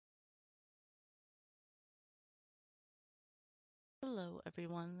Hello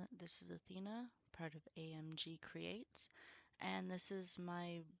everyone, this is Athena, part of AMG Creates, and this is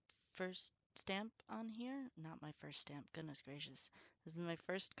my first stamp on here. Not my first stamp, goodness gracious. This is my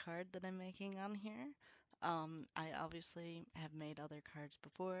first card that I'm making on here. I obviously have made other cards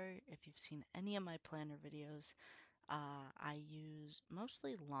before. If you've seen any of my planner videos, I use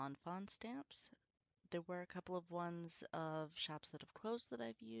mostly lawn fawn stamps. There were a couple of ones of shops that have closed that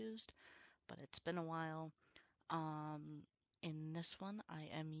I've used, but it's been a while. Um, in this one, I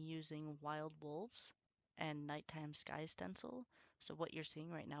am using Wild Wolves and Nighttime Sky Stencil. So what you're seeing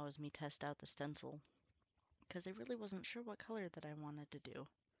right now is me test out the stencil because I really wasn't sure what color that I wanted to do.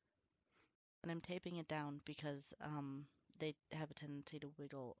 And I'm taping it down because they have a tendency to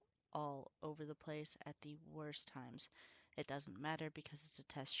wiggle all over the place at the worst times. It doesn't matter because it's a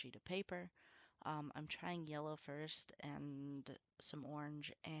test sheet of paper. I'm trying yellow first and some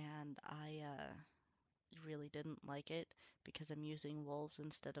orange, and I really didn't like it because I'm using wolves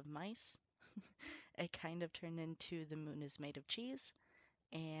instead of mice. It kind of turned into the moon is made of cheese,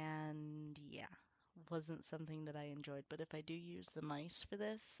 and yeah, wasn't something that I enjoyed. But if I do use the mice for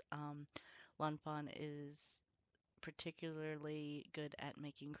this, Fawn is particularly good at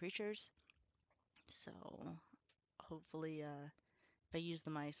making creatures. So hopefully, if I use the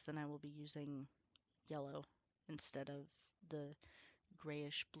mice, then I will be using yellow instead of the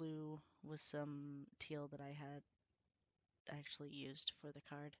grayish blue with some teal that I had actually used for the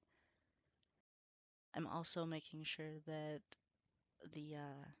card. I'm also making sure that the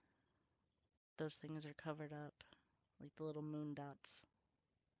those things are covered up, like the little moon dots.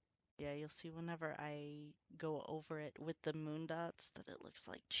 Yeah, you'll see whenever I go over it with the moon dots that it looks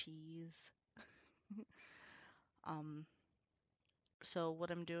like cheese. um, so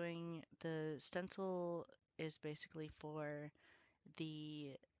what I'm doing, the stencil is basically for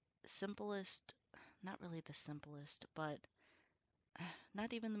the simplest, not really the simplest, but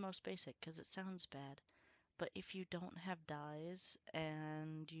not even the most basic because it sounds bad. But if you don't have dyes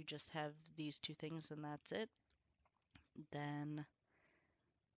and you just have these two things and that's it, then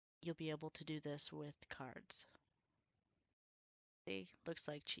you'll be able to do this with cards. See, looks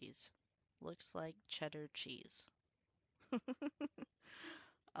like cheese. Looks like cheddar cheese.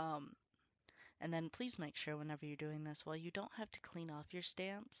 um, and then please make sure whenever you're doing this, while you don't have to clean off your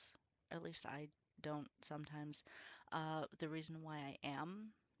stamps, at least I don't sometimes, the reason why I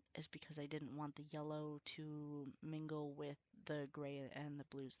am is because I didn't want the yellow to mingle with the gray and the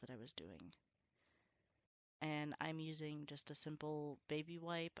blues that I was doing. And I'm using just a simple baby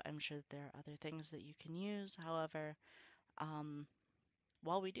wipe. I'm sure that there are other things that you can use. However, um,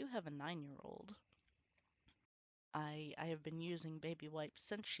 while we do have a 9-year-old, I have been using baby wipes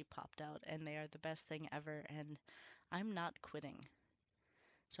since she popped out, and they are the best thing ever, and I'm not quitting.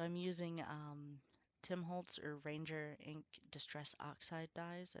 So I'm using Tim Holtz or Ranger Ink Distress Oxide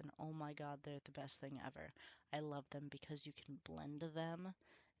dyes, and oh my god, they're the best thing ever. I love them because you can blend them,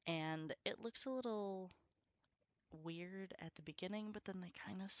 and it looks a little weird at the beginning, but then they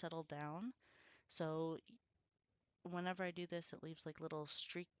kind of settle down. So whenever I do this, it leaves like little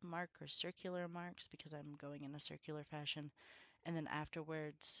streak mark or circular marks because I'm going in a circular fashion. And then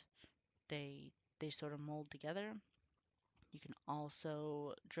afterwards, they sort of mold together. You can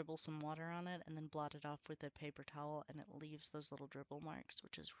also dribble some water on it and then blot it off with a paper towel, and it leaves those little dribble marks,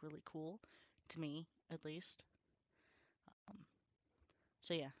 which is really cool to me, at least. Um,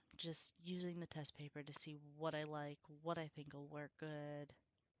 so yeah, just using the test paper to see what I like, what I think will work good.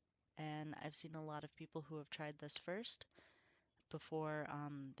 And I've seen a lot of people who have tried this first before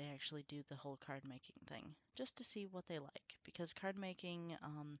they actually do the whole card making thing, just to see what they like. Because card making,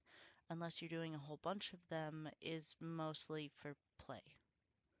 unless you're doing a whole bunch of them, is mostly for play.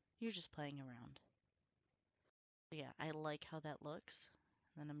 You're just playing around. So yeah, I like how that looks.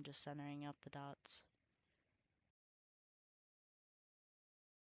 And then I'm just centering out the dots.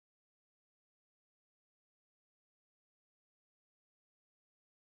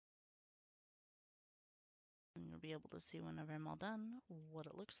 And you'll be able to see whenever I'm all done what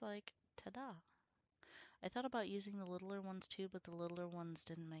it looks like. Ta-da! I thought about using the littler ones too, but the littler ones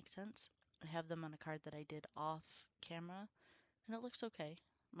didn't make sense. I have them on a card that I did off camera, and it looks okay,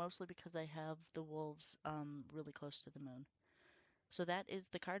 mostly because I have the wolves really close to the moon. So that is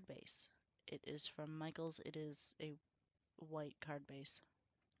the card base. It is from Michaels. It is a white card base.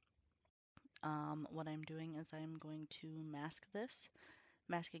 What I'm doing is I'm going to mask this.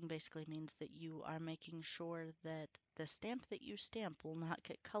 Masking basically means that you are making sure that the stamp that you stamp will not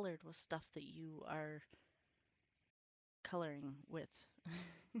get colored with stuff that you are coloring with.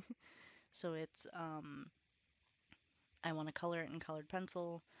 So it's I want to color it in colored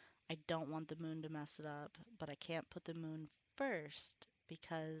pencil. I don't want the moon to mess it up, but I can't put the moon first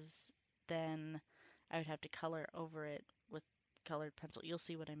because then I would have to color over it with colored pencil. You'll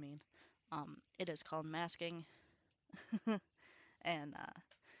see what I mean. It is called masking. And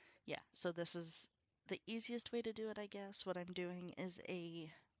yeah, so this is the easiest way to do it, I guess. What I'm doing is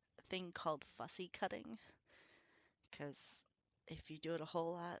a thing called fussy cutting, because if you do it a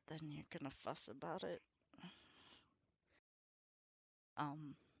whole lot, then you're gonna fuss about it.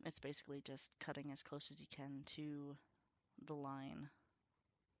 It's basically just cutting as close as you can to the line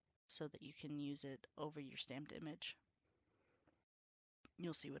so that you can use it over your stamped image.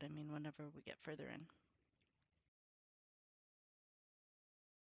 You'll see what I mean whenever we get further in.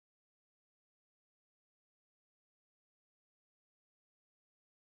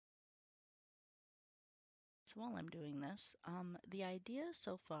 So while I'm doing this, the idea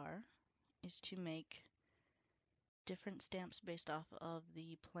so far is to make different stamps based off of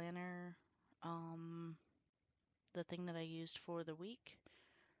the planner, the thing that I used for the week.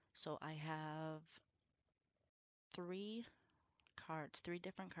 So I have three three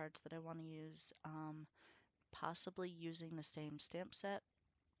different cards that I want to use, possibly using the same stamp set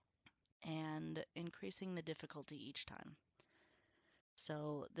and increasing the difficulty each time.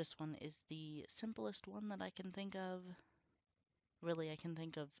 So this one is the simplest one that I can think of. Really, I can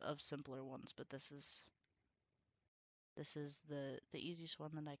think of simpler ones, but this is the easiest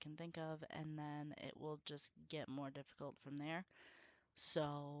one that I can think of, and then it will just get more difficult from there.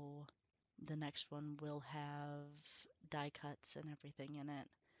 So the next one will have die cuts and everything in it.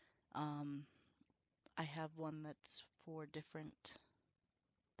 I have one that's for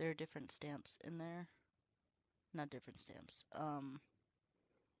there are different stamps in there. Not different stamps,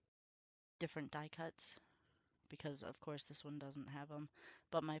 different die cuts, because of course this one doesn't have them,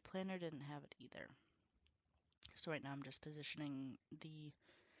 but my planner didn't have it either. So right now I'm just positioning the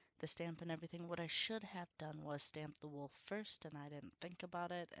stamp and everything. What I should have done was stamp the wolf first, and I didn't think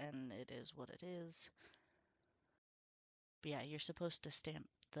about it, and it is what it is. But yeah, you're supposed to stamp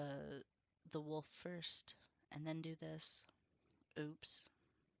the wolf first and then do this. Oops.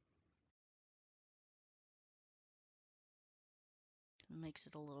 It makes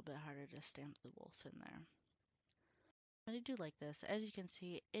it a little bit harder to stamp the wolf in there. But I do like this. As you can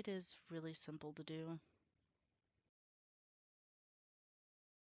see, it is really simple to do.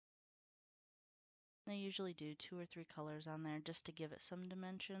 I usually do 2 or 3 colors on there just to give it some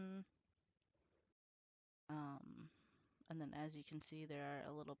dimension. And then as you can see, there are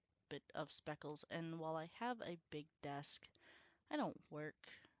a little bit of speckles. And while I have a big desk, I don't work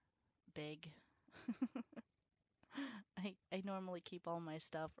big. I normally keep all my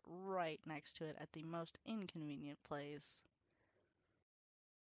stuff right next to it at the most inconvenient place.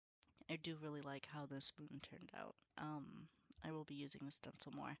 I do really like how this spoon turned out. I will be using the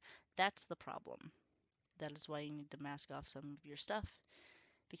stencil more. That's the problem. That is why you need to mask off some of your stuff,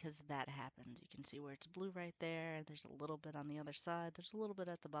 because that happens. You can see where it's blue right there. There's a little bit on the other side. There's a little bit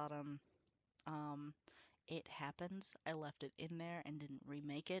at the bottom. It happens. I left it in there and didn't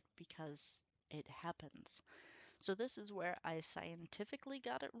remake it because it happens. So this is where I scientifically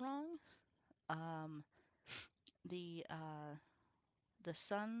got it wrong. Um, the uh, the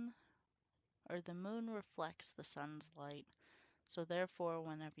sun or the moon reflects the sun's light. So therefore,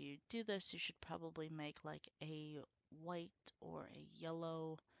 whenever you do this, you should probably make like a white or a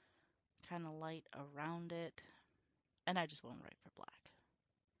yellow kind of light around it. And I just went right for black.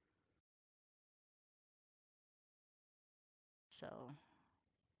 So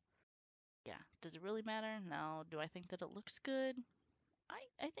yeah, does it really matter? No. Do I think that it looks good?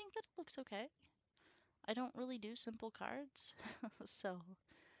 I think that it looks okay. I don't really do simple cards. So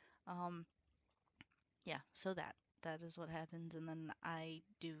um yeah, so that is what happens. And then I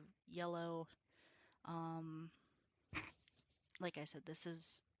do yellow. Um like I said, this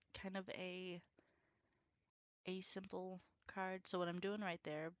is kind of a simple card. So what I'm doing right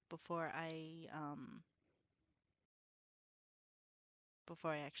there before I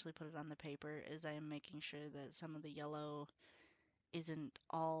actually put it on the paper is I am making sure that some of the yellow isn't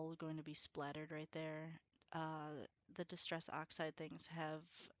all going to be splattered right there. The Distress Oxide things have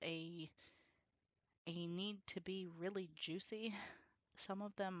a need to be really juicy. Some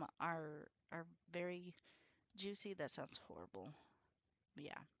of them are very juicy. That sounds horrible. But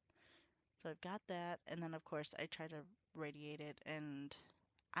yeah. So I've got that, and then of course I try to radiate it, and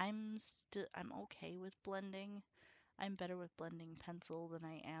I'm okay with blending. I'm better with blending pencil than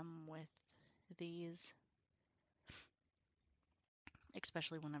I am with these,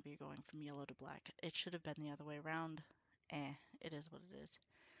 especially whenever you're going from yellow to black. It should have been the other way around. It is what it is.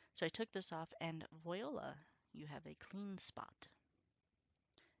 So I took this off, and Viola, you have a clean spot.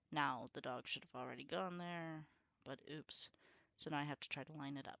 Now, the dog should have already gone there, but oops. So now I have to try to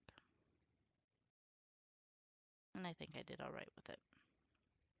line it up. And I think I did all right with it.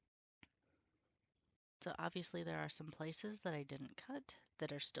 So obviously there are some places that I didn't cut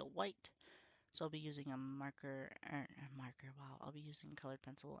that are still white. So I'll be using a marker, wow, I'll be using a colored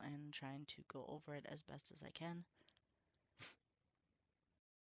pencil and trying to go over it as best as I can.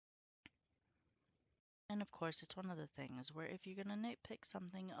 And of course, it's one of the things where if you're going to nitpick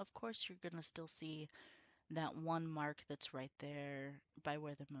something, of course you're going to still see that one mark that's right there by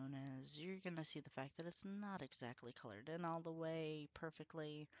where the moon is. You're going to see the fact that it's not exactly colored in all the way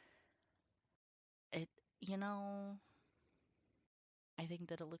perfectly. It, you know, I think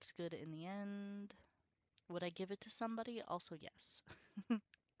that it looks good in the end. Would I give it to somebody? Also, yes.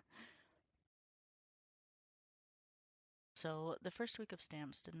 So the first week of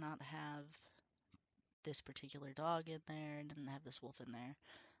stamps did not have this particular dog in there, didn't have this wolf in there.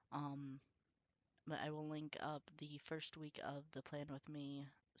 But I will link up the first week of the plan with me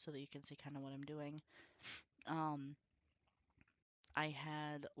so that you can see kind of what I'm doing. I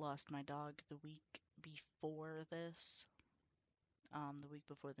had lost my dog the week before this. The week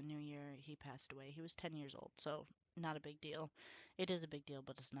before the new year, he passed away. He was 10 years old, so not a big deal. It is a big deal,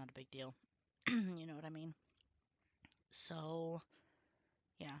 but it's not a big deal. You know what I mean? So,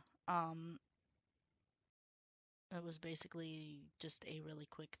 yeah. It was basically just a really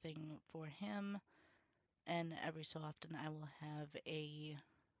quick thing for him, and every so often I will have a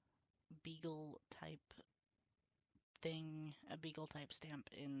beagle type thing, a beagle type stamp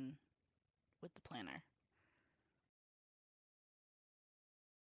in with the planner.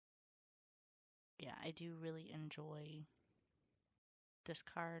 Yeah, I do really enjoy this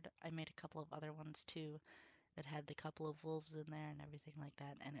card. I made a couple of other ones too that had the couple of wolves in there and everything like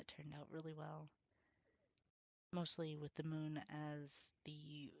that, and it turned out really well. Mostly with the moon as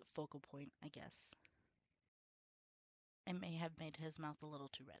the focal point, I guess. I may have made his mouth a little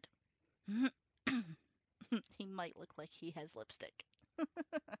too red. He might look like he has lipstick.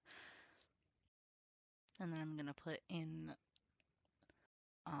 And then I'm gonna put in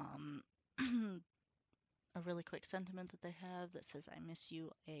um, a really quick sentiment that they have that says, "I miss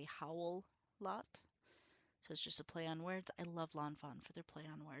you a howl lot." So it's just a play on words. I love Lawn Fawn for their play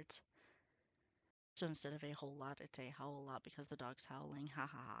on words. So instead of a whole lot, it's a howl lot because the dog's howling. Ha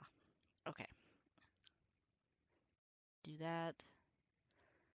ha ha. Okay. Do that.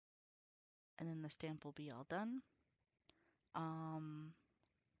 And then the stamp will be all done. So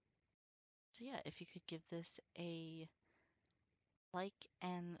yeah, if you could give this a like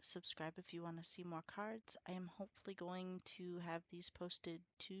and subscribe if you want to see more cards. I am hopefully going to have these posted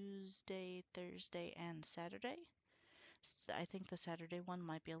Tuesday, Thursday, and Saturday. So I think the Saturday one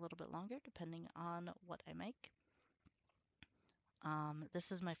might be a little bit longer depending on what I make.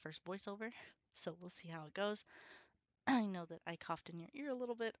 This is my first voiceover, so we'll see how it goes. I know that I coughed in your ear a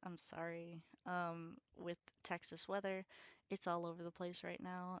little bit. I'm sorry. With Texas weather, it's all over the place right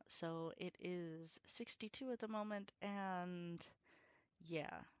now. So it is 62 at the moment, and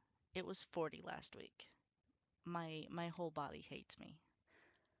yeah, it was 40 last week. My whole body hates me.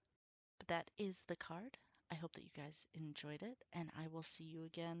 But that is the card. I hope that you guys enjoyed it, and I will see you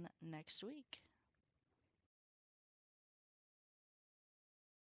again next week.